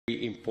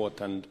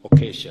important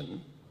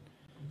occasion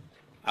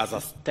as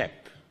a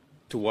step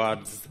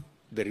towards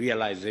the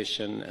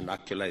realization and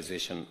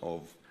actualization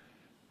of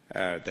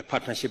the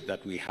partnership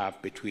that we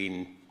have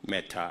between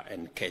Meta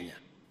and Kenya.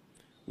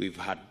 We've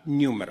had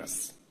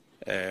numerous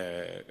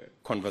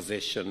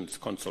conversations,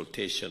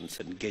 consultations,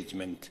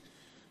 engagement,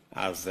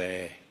 as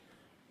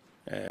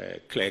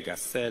Clegg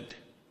has said,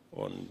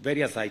 on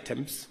various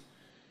items.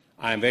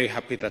 I'm very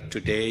happy that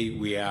today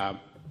we are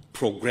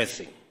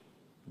progressing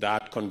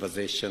that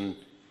conversation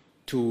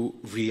to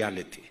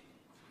reality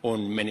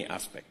on many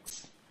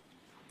aspects.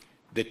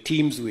 The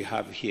teams we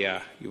have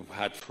here, you've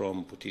heard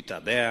from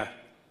Putita there,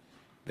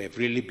 they've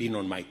really been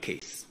on my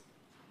case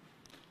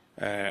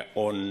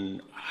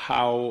on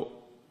how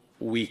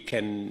we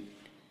can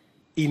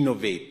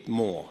innovate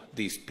more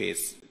this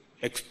space,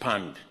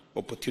 expand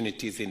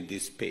opportunities in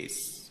this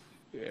space,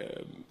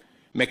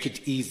 make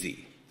it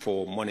easy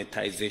for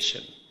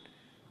monetization.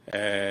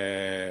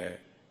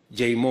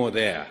 J. Moore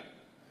there,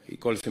 he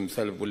calls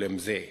himself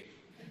Ulemze,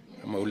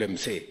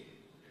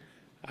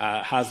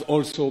 has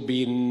also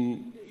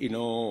been,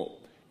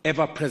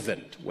 ever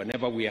present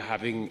whenever we are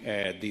having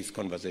this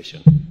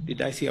conversation.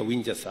 Did I see a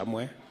Windsor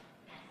somewhere?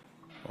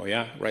 Oh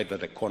yeah, right at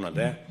the corner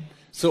there.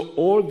 So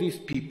all these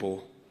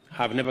people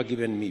have never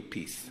given me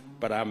peace,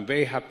 but I'm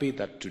very happy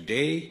that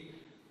today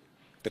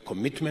the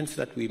commitments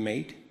that we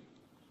made,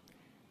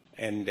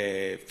 and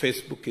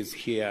Facebook is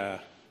here,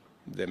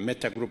 the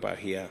Meta Group are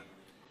here,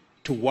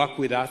 to work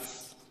with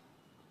us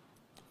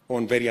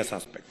on various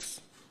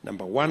aspects.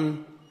 Number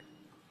one,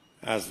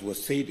 as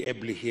was said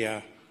ably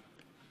here,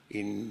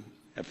 in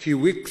a few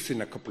weeks,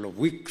 in a couple of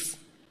weeks,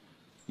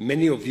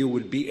 many of you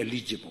will be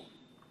eligible.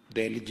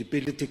 The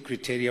eligibility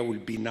criteria will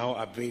be now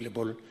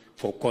available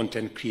for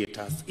content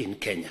creators in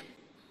Kenya.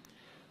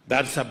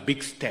 That's a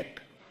big step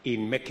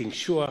in making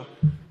sure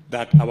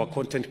that our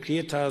content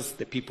creators,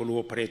 the people who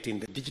operate in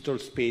the digital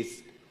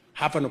space,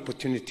 have an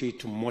opportunity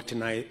to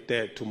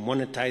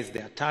monetize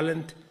their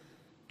talent,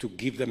 to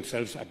give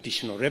themselves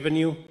additional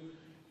revenue.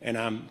 And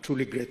I'm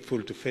truly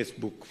grateful to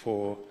Facebook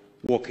for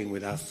working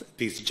with us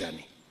this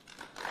journey.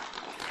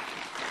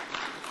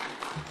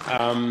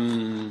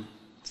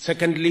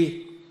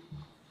 Secondly,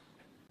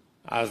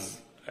 as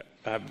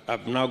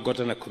I've now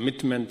gotten a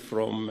commitment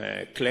from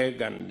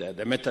Clegg and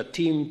the Meta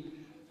team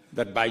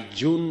that by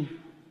June,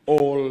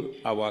 all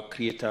our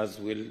creators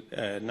will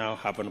now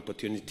have an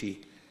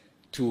opportunity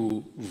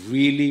to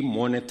really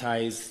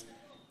monetize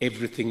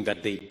everything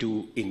that they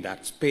do in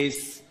that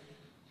space,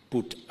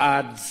 put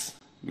ads,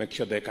 make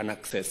sure they can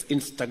access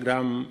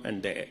Instagram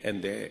and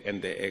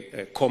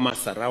the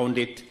commerce around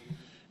it.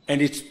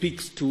 And it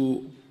speaks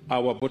to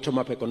our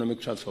bottom-up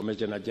economic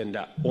transformation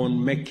agenda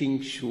on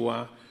making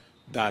sure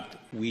that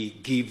we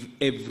give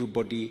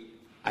everybody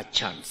a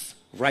chance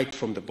right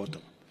from the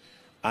bottom.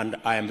 And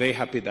I am very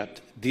happy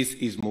that this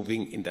is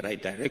moving in the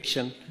right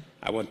direction.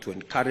 I want to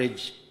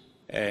encourage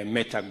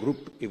Meta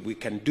Group, if we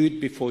can do it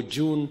before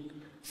June,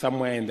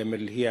 somewhere in the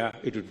middle here,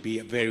 it would be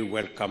a very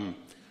welcome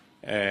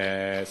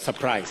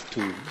surprise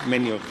to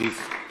many of these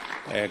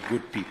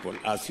good people.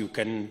 As you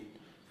can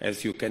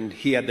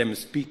hear them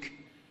speak,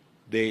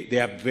 they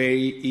are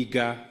very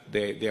eager.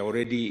 They are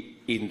already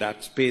in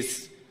that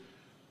space.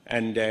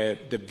 And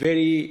the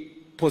very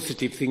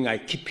positive thing I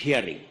keep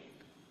hearing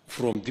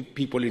from the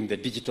people in the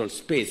digital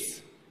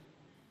space,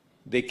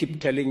 they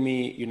keep telling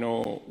me,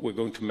 we're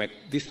going to make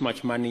this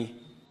much money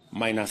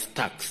minus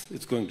tax.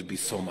 It's going to be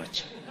so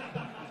much.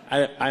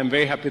 I'm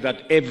very happy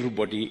that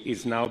everybody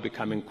is now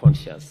becoming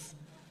conscious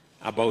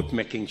about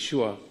making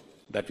sure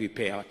that we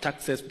pay our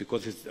taxes,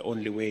 because it's the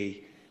only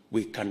way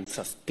we can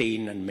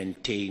sustain and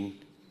maintain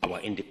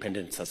our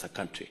independence as a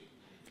country.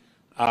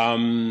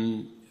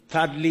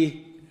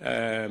 Thirdly,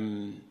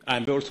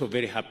 I'm also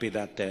very happy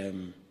that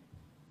the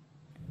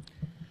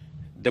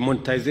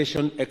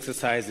monetization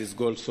exercise is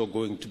also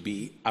going to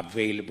be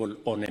available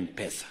on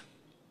M-Pesa.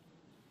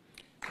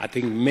 I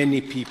think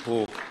many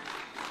people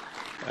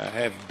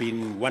have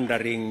been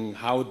wondering,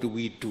 how do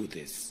we do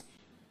this?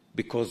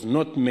 Because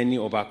not many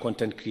of our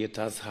content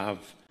creators have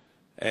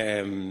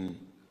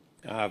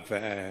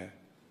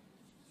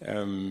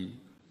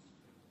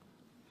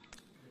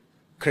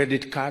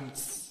credit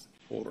cards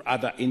or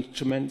other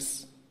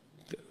instruments,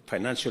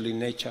 financial in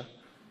nature.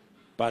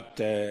 But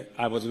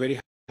I was very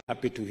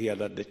happy to hear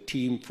that the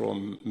team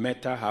from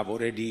Meta have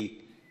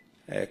already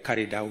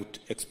carried out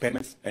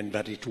experiments and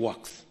that it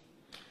works.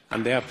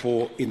 And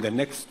therefore, in the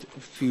next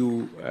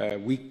few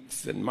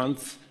weeks and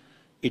months,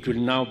 it will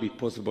now be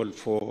possible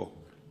for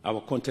our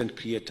content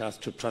creators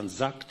to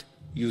transact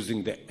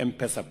using the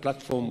M-Pesa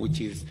platform, which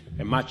is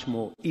a much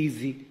more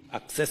easy,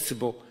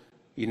 accessible,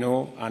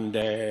 and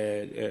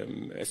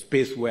a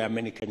space where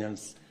many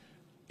Kenyans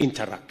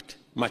interact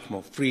much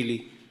more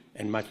freely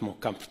and much more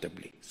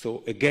comfortably.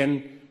 So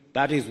again,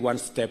 that is one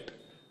step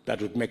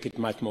that would make it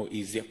much more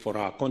easier for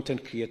our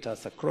content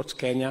creators across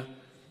Kenya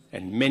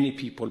and many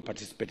people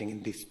participating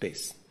in this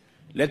space.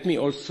 Let me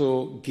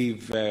also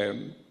give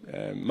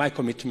my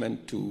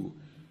commitment to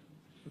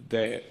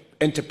the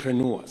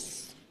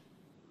entrepreneurs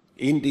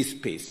in this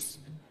space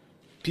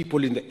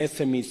people in the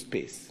SME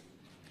space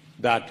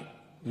that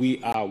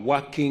we are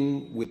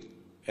working with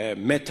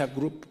Meta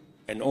Group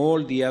and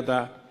all the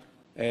other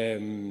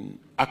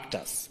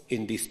actors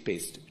in this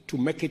space to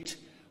make it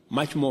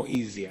much more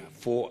easier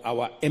for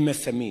our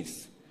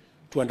MSMEs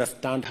to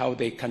understand how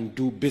they can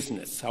do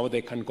business, how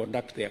they can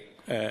conduct their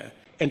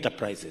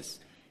enterprises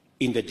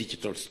in the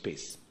digital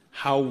space,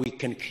 how we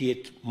can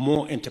create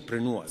more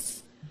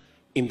entrepreneurs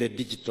in the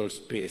digital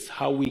space,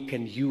 how we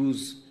can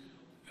use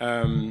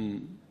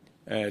the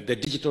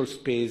digital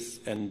space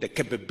and the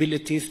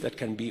capabilities that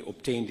can be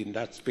obtained in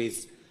that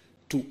space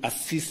to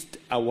assist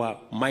our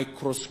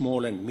micro,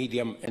 small, and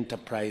medium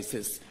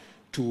enterprises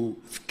to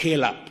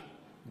scale up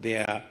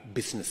their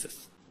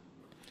businesses.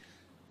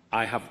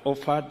 I have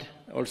offered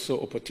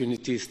also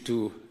opportunities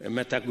to a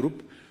Meta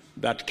Group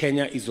that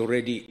Kenya is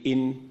already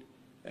in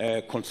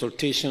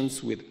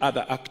consultations with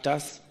other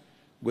actors.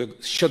 We're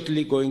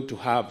shortly going to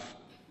have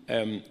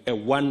a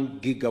 1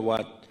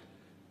 gigawatt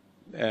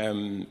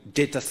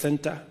data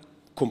center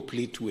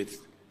complete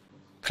with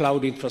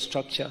cloud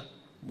infrastructure.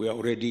 We've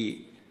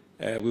already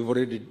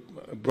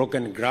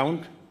broken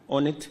ground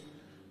on it.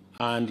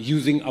 And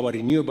using our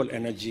renewable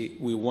energy,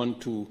 we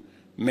want to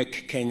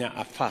make Kenya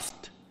a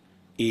first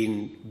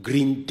in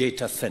green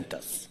data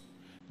centers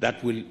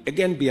that will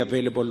again be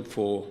available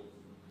for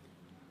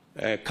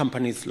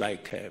companies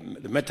like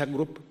the Meta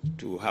Group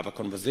to have a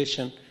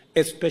conversation,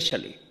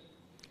 especially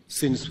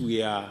since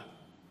we are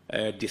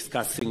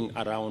discussing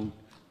around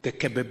the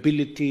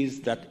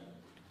capabilities that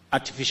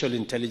artificial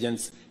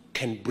intelligence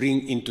can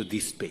bring into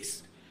this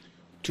space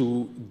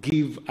to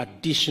give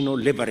additional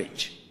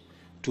leverage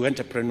to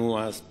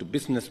entrepreneurs, to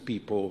business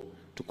people,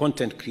 to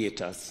content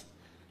creators,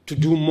 to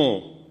do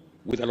more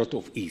with a lot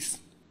of ease.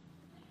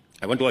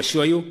 I want to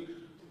assure you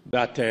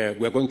that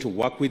we're going to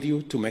work with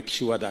you to make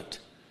sure that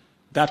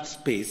that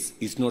space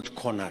is not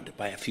cornered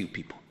by a few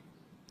people,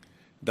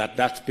 that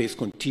that space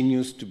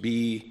continues to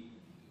be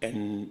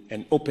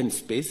an open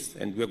space,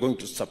 and we're going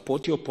to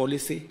support your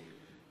policy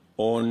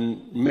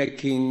on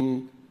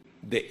making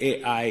the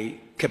AI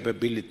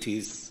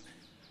capabilities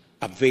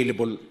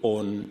available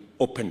on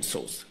open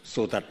source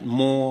so that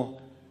more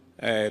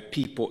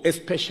people,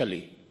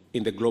 especially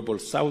in the global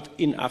south,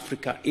 in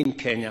Africa, in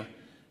Kenya,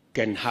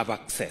 can have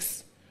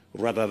access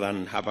rather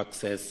than have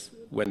access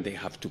when they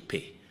have to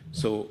pay.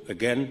 So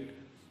again,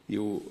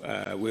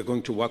 we're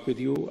going to work with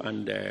you,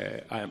 and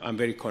I'm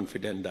very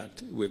confident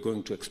that we're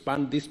going to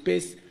expand this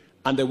space,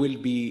 and there will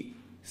be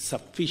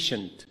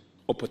sufficient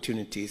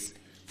opportunities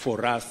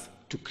for us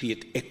to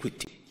create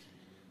equity,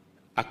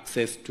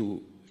 access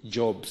to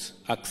jobs,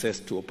 access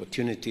to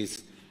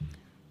opportunities.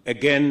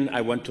 Again,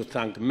 I want to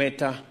thank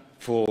Meta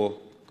for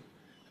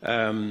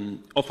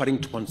offering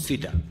to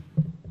consider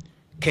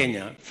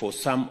Kenya for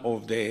some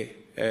of the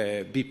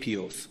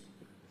BPOs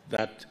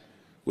that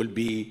will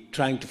be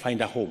trying to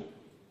find a home.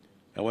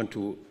 I want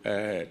to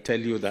tell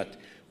you that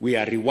we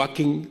are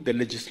reworking the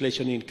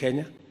legislation in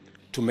Kenya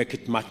to make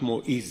it much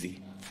more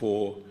easy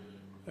for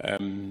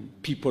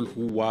people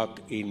who work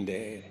in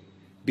the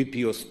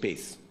BPO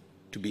space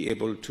to be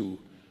able to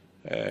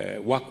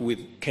work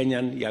with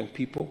Kenyan young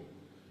people.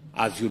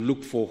 As you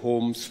look for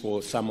homes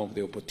for some of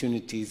the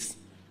opportunities,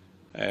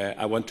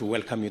 I want to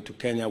welcome you to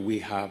Kenya. We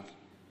have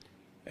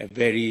a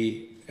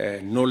very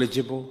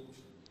knowledgeable,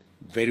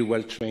 very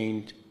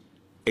well-trained,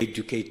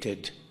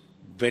 educated,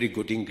 very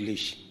good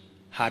English,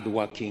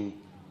 hardworking,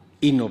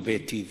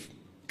 innovative,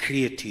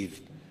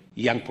 creative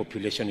young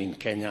population in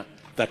Kenya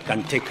that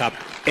can take up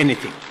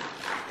anything.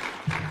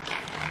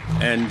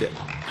 And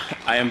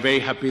I am very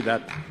happy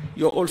that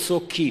you're also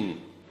keen,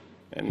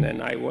 and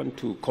then I want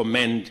to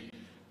commend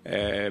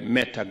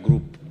Meta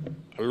Group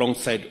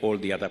alongside all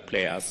the other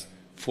players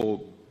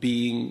for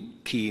being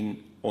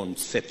keen on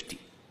safety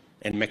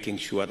and making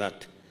sure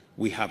that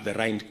we have the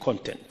right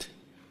content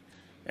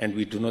and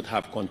we do not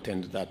have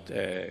content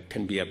that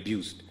can be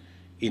abused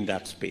in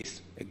that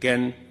space.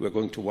 Again, we're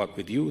going to work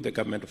with you. The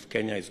government of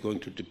Kenya is going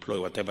to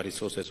deploy whatever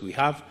resources we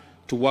have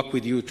to work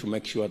with you to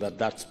make sure that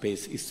that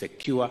space is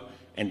secure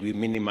and we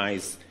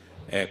minimize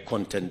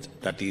content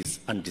that is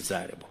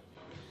undesirable.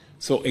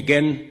 So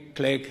again,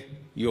 Clegg,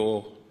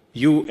 you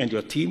and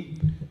your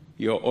team,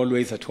 you're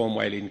always at home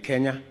while in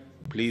Kenya.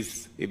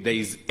 Please, if there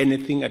is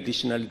anything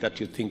additional that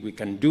you think we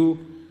can do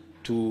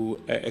to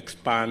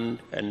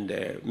expand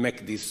and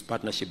make this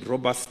partnership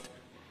robust,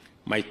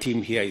 my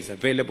team here is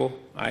available.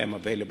 I am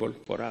available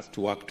for us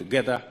to work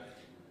together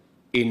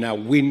in a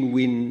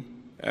win-win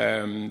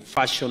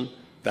fashion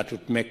that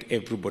would make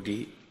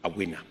everybody a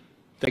winner.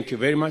 Thank you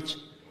very much.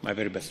 My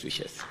very best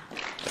wishes.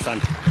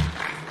 Asante.